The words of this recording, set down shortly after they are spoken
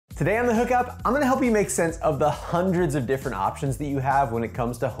Today on The Hookup, I'm gonna help you make sense of the hundreds of different options that you have when it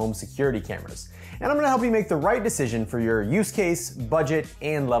comes to home security cameras. And I'm gonna help you make the right decision for your use case, budget,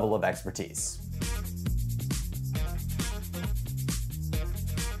 and level of expertise.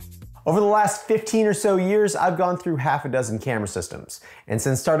 Over the last 15 or so years, I've gone through half a dozen camera systems. And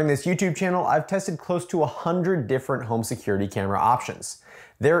since starting this YouTube channel, I've tested close to 100 different home security camera options.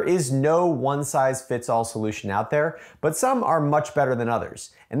 There is no one-size-fits-all solution out there, but some are much better than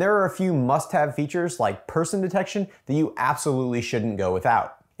others. And there are a few must-have features like person detection that you absolutely shouldn't go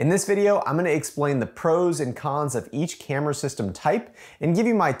without. In this video, I'm going to explain the pros and cons of each camera system type and give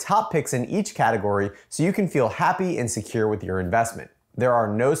you my top picks in each category so you can feel happy and secure with your investment. There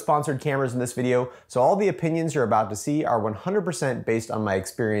are no sponsored cameras in this video, so all the opinions you're about to see are 100% based on my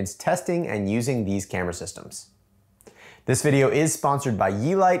experience testing and using these camera systems. This video is sponsored by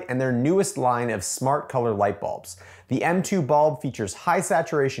Yeelight and their newest line of smart color light bulbs. The M2 bulb features high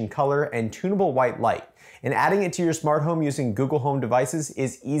saturation color and tunable white light, and adding it to your smart home using Google Home devices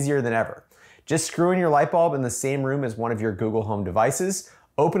is easier than ever. Just screw in your light bulb in the same room as one of your Google Home devices,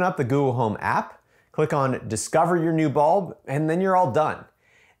 open up the Google Home app, click on Discover Your New Bulb, and then you're all done.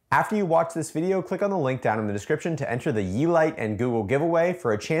 After you watch this video, click on the link down in the description to enter the Yeelight and Google giveaway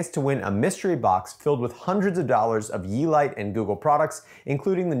for a chance to win a mystery box filled with hundreds of dollars of Yeelight and Google products,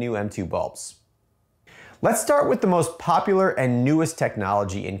 including the new M2 bulbs. Let's start with the most popular and newest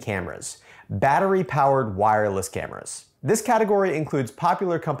technology in cameras, battery-powered wireless cameras. This category includes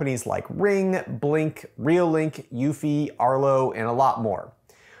popular companies like Ring, Blink, Reolink, Eufy, Arlo, and a lot more.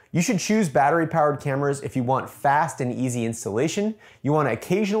 You should choose battery-powered cameras if you want fast and easy installation, you want to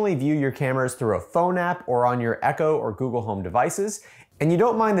occasionally view your cameras through a phone app or on your Echo or Google Home devices, and you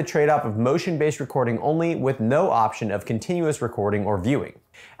don't mind the trade-off of motion-based recording only with no option of continuous recording or viewing.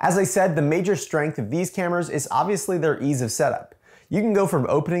 As I said, the major strength of these cameras is obviously their ease of setup. You can go from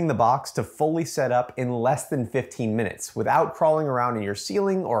opening the box to fully set up in less than 15 minutes without crawling around in your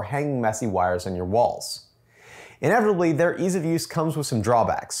ceiling or hanging messy wires on your walls. Inevitably, their ease of use comes with some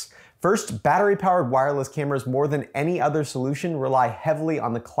drawbacks. First, battery-powered wireless cameras more than any other solution rely heavily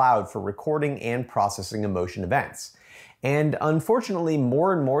on the cloud for recording and processing emotion events. And unfortunately,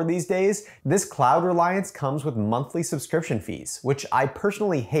 more and more these days, this cloud reliance comes with monthly subscription fees, which I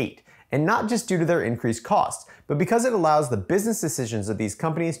personally hate, and not just due to their increased cost, but because it allows the business decisions of these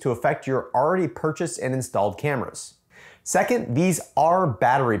companies to affect your already purchased and installed cameras. Second, these are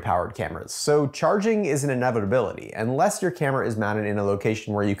battery-powered cameras, so charging is an inevitability, unless your camera is mounted in a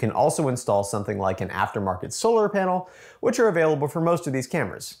location where you can also install something like an aftermarket solar panel, which are available for most of these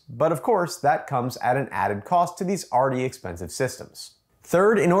cameras. But of course, that comes at an added cost to these already expensive systems.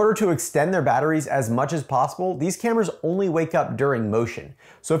 Third, in order to extend their batteries as much as possible, these cameras only wake up during motion.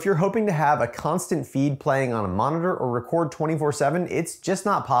 So if you're hoping to have a constant feed playing on a monitor or record 24/7, it's just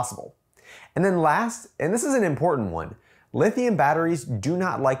not possible. And then last, and this is an important one, lithium batteries do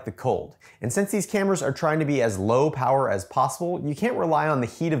not like the cold, and since these cameras are trying to be as low power as possible, you can't rely on the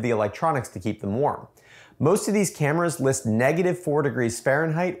heat of the electronics to keep them warm. Most of these cameras list -4 degrees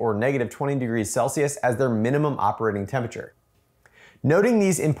Fahrenheit or -20 degrees Celsius as their minimum operating temperature. Noting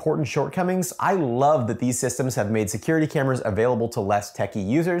these important shortcomings, I love that these systems have made security cameras available to less techie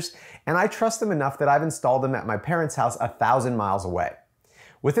users, and I trust them enough that I've installed them at my parents' house 1,000 miles away.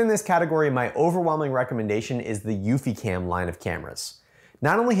 Within this category, my overwhelming recommendation is the EufyCam line of cameras.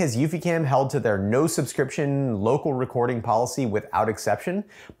 Not only has EufyCam held to their no subscription local recording policy without exception,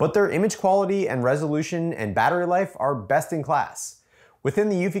 but their image quality and resolution and battery life are best in class. Within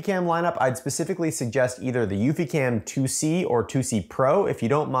the EufyCam lineup, I'd specifically suggest either the EufyCam 2C or 2C Pro if you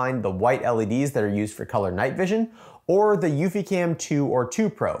don't mind the white LEDs that are used for color night vision, or the EufyCam 2 or 2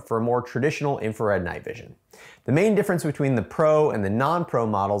 Pro for a more traditional infrared night vision. The main difference between the Pro and the non-Pro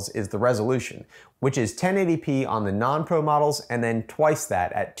models is the resolution, which is 1080p on the non-Pro models and then twice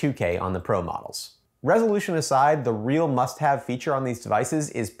that at 2K on the Pro models. Resolution aside, the real must-have feature on these devices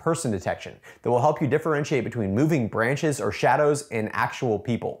is person detection that will help you differentiate between moving branches or shadows and actual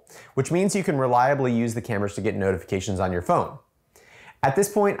people, which means you can reliably use the cameras to get notifications on your phone. At this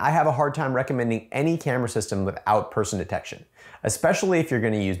point, I have a hard time recommending any camera system without person detection, especially if you're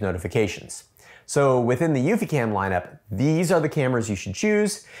going to use notifications. So within the EufyCam lineup, these are the cameras you should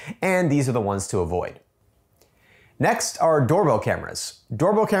choose, and these are the ones to avoid. Next are doorbell cameras.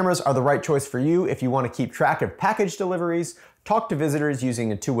 Doorbell cameras are the right choice for you if you want to keep track of package deliveries, talk to visitors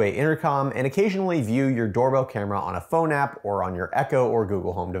using a two-way intercom, and occasionally view your doorbell camera on a phone app or on your Echo or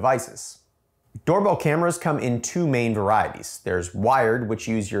Google Home devices. Doorbell cameras come in two main varieties. There's wired, which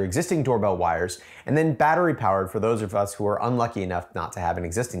use your existing doorbell wires, and then battery powered for those of us who are unlucky enough not to have an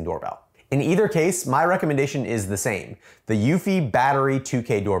existing doorbell. In either case, my recommendation is the same, the Eufy Battery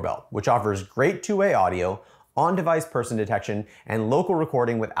 2K Doorbell, which offers great two-way audio, on-device person detection, and local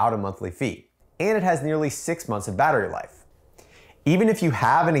recording without a monthly fee. And it has nearly 6 months of battery life. Even if you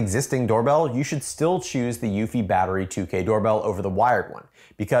have an existing doorbell, you should still choose the Eufy Battery 2K Doorbell over the wired one,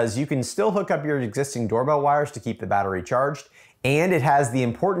 because you can still hook up your existing doorbell wires to keep the battery charged, and it has the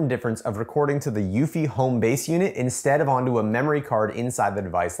important difference of recording to the Eufy home base unit instead of onto a memory card inside the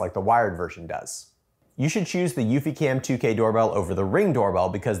device like the wired version does. You should choose the EufyCam 2K Doorbell over the Ring Doorbell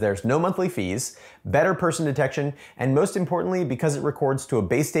because there's no monthly fees, better person detection, and most importantly, because it records to a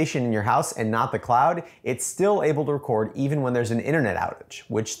base station in your house and not the cloud, it's still able to record even when there's an internet outage,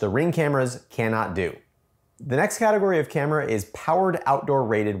 which the Ring cameras cannot do. The next category of camera is powered outdoor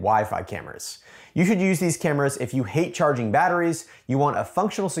rated Wi-Fi cameras. You should use these cameras if you hate charging batteries, you want a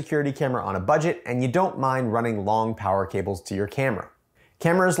functional security camera on a budget, and you don't mind running long power cables to your camera.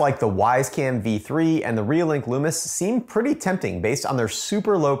 Cameras like the WiFi V3 and the Reolink Loomis seem pretty tempting based on their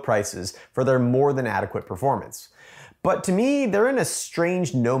super low prices for their more than adequate performance. But to me, they're in a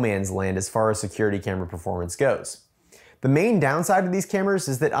strange no man's land as far as security camera performance goes. The main downside of these cameras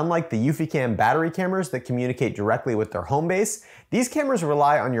is that unlike the EufyCam battery cameras that communicate directly with their home base, these cameras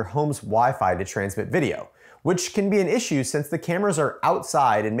rely on your home's Wi-Fi to transmit video, which can be an issue since the cameras are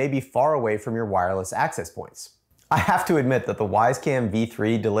outside and may be far away from your wireless access points. I have to admit that the WiFi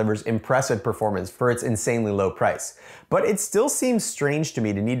V3 delivers impressive performance for its insanely low price, but it still seems strange to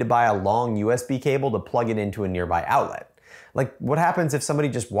me to need to buy a long USB cable to plug it into a nearby outlet. Like, what happens if somebody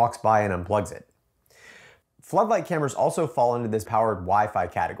just walks by and unplugs it? Floodlight cameras also fall into this powered Wi-Fi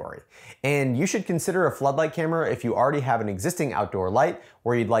category, and you should consider a floodlight camera if you already have an existing outdoor light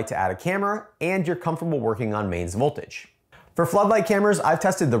where you'd like to add a camera and you're comfortable working on mains voltage. For floodlight cameras, I've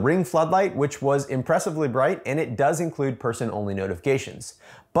tested the Ring floodlight, which was impressively bright, and it does include person-only notifications.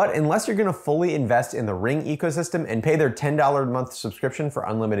 But unless you're going to fully invest in the Ring ecosystem and pay their $10 a month subscription for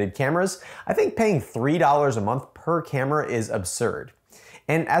unlimited cameras, I think paying $3 a month per camera is absurd.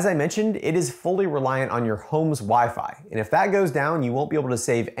 And as I mentioned, it is fully reliant on your home's Wi-Fi, and if that goes down, you won't be able to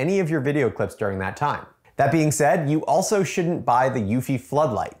save any of your video clips during that time. That being said, you also shouldn't buy the Eufy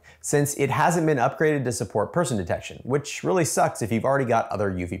Floodlight, since it hasn't been upgraded to support person detection, which really sucks if you've already got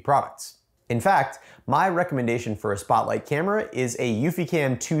other Eufy products. In fact, my recommendation for a spotlight camera is a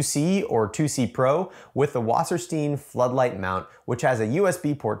EufyCam 2C or 2C Pro with the Wasserstein Floodlight mount, which has a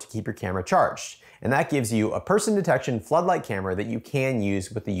USB port to keep your camera charged. And that gives you a person detection floodlight camera that you can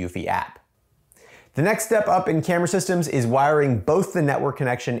use with the Eufy app. The next step up in camera systems is wiring both the network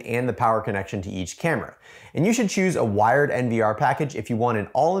connection and the power connection to each camera. And you should choose a wired NVR package if you want an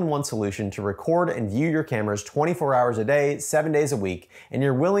all-in-one solution to record and view your cameras 24 hours a day, 7 days a week, and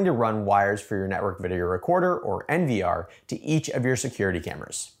you're willing to run wires for your network video recorder, or NVR, to each of your security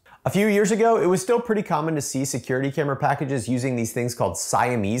cameras. A few years ago, it was still pretty common to see security camera packages using these things called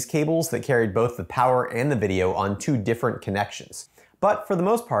Siamese cables that carried both the power and the video on two different connections. But for the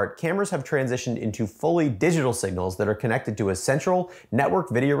most part, cameras have transitioned into fully digital signals that are connected to a central network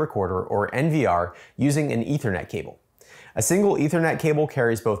video recorder, or NVR, using an Ethernet cable. A single Ethernet cable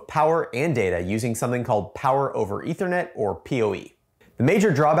carries both power and data using something called Power over Ethernet, or PoE. The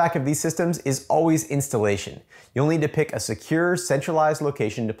major drawback of these systems is always installation. You'll need to pick a secure, centralized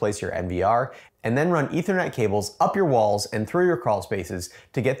location to place your NVR, and then run Ethernet cables up your walls and through your crawl spaces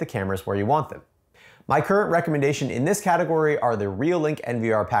to get the cameras where you want them. My current recommendation in this category are the Reolink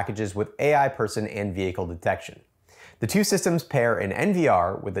NVR packages with AI person and vehicle detection. The two systems pair an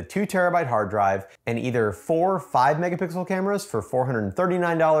NVR with a 2TB hard drive and either 4 5-megapixel cameras for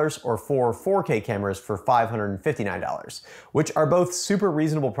 $439 or 4 4K cameras for $559, which are both super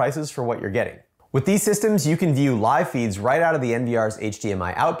reasonable prices for what you're getting. With these systems, you can view live feeds right out of the NVR's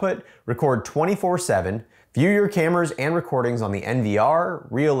HDMI output, record 24/7, view your cameras and recordings on the NVR,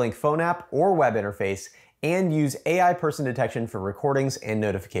 Reolink phone app, or web interface, and use AI person detection for recordings and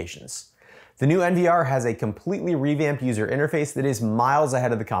notifications. The new NVR has a completely revamped user interface that is miles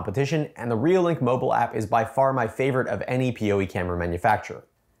ahead of the competition, and the Reolink mobile app is by far my favorite of any PoE camera manufacturer.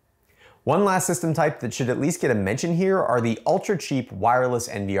 One last system type that should at least get a mention here are the ultra-cheap wireless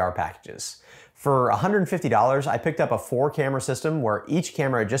NVR packages. For $150, I picked up a 4-camera system where each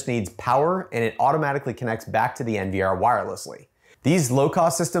camera just needs power and it automatically connects back to the NVR wirelessly. These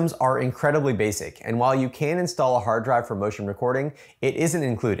low-cost systems are incredibly basic, and while you can install a hard drive for motion recording, it isn't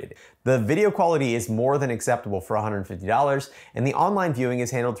included. The video quality is more than acceptable for $150, and the online viewing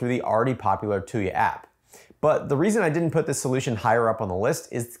is handled through the already popular Tuya app. But the reason I didn't put this solution higher up on the list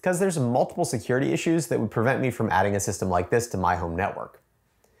is because there's multiple security issues that would prevent me from adding a system like this to my home network.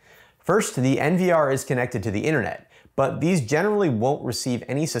 First, the NVR is connected to the internet, but these generally won't receive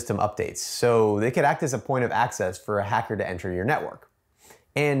any system updates, so they could act as a point of access for a hacker to enter your network.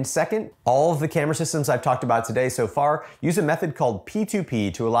 And second, all of the camera systems I've talked about today so far use a method called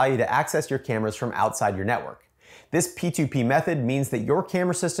P2P to allow you to access your cameras from outside your network. This P2P method means that your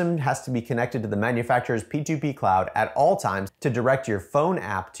camera system has to be connected to the manufacturer's P2P cloud at all times to direct your phone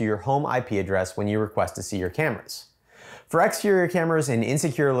app to your home IP address when you request to see your cameras. For exterior cameras in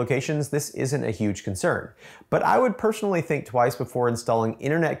insecure locations, this isn't a huge concern, but I would personally think twice before installing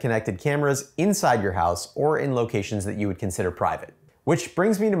internet-connected cameras inside your house or in locations that you would consider private. Which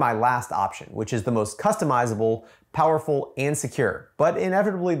brings me to my last option, which is the most customizable, powerful, and secure, but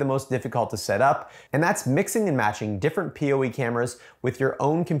inevitably the most difficult to set up, and that's mixing and matching different PoE cameras with your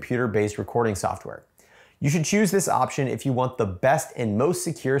own computer-based recording software. You should choose this option if you want the best and most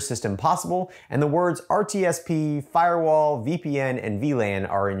secure system possible, and the words RTSP, firewall, VPN, and VLAN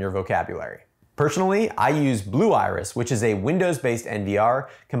are in your vocabulary. Personally, I use Blue Iris, which is a Windows-based NVR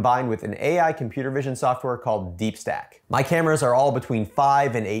combined with an AI computer vision software called DeepStack. My cameras are all between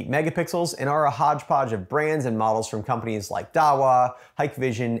 5 and 8 megapixels and are a hodgepodge of brands and models from companies like Dahua,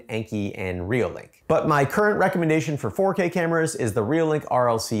 Hikvision, Anki, and Reolink. But my current recommendation for 4K cameras is the Reolink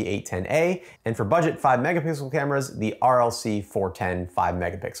RLC-810A, and for budget 5 megapixel cameras, the RLC-410 5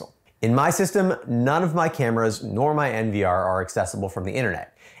 megapixel. In my system, none of my cameras nor my NVR are accessible from the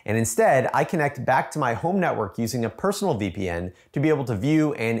internet, and instead I connect back to my home network using a personal VPN to be able to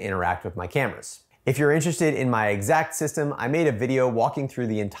view and interact with my cameras. If you're interested in my exact system, I made a video walking through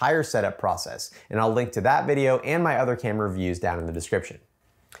the entire setup process, and I'll link to that video and my other camera reviews down in the description.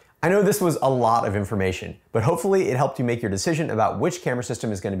 I know this was a lot of information, but hopefully it helped you make your decision about which camera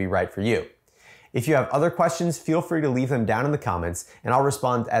system is going to be right for you. If you have other questions, feel free to leave them down in the comments and I'll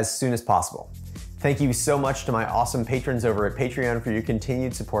respond as soon as possible. Thank you so much to my awesome patrons over at Patreon for your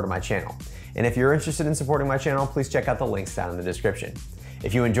continued support of my channel. And if you're interested in supporting my channel, please check out the links down in the description.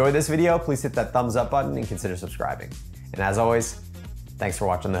 If you enjoyed this video, please hit that thumbs up button and consider subscribing. And as always, thanks for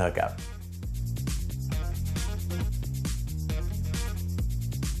watching The Hookup.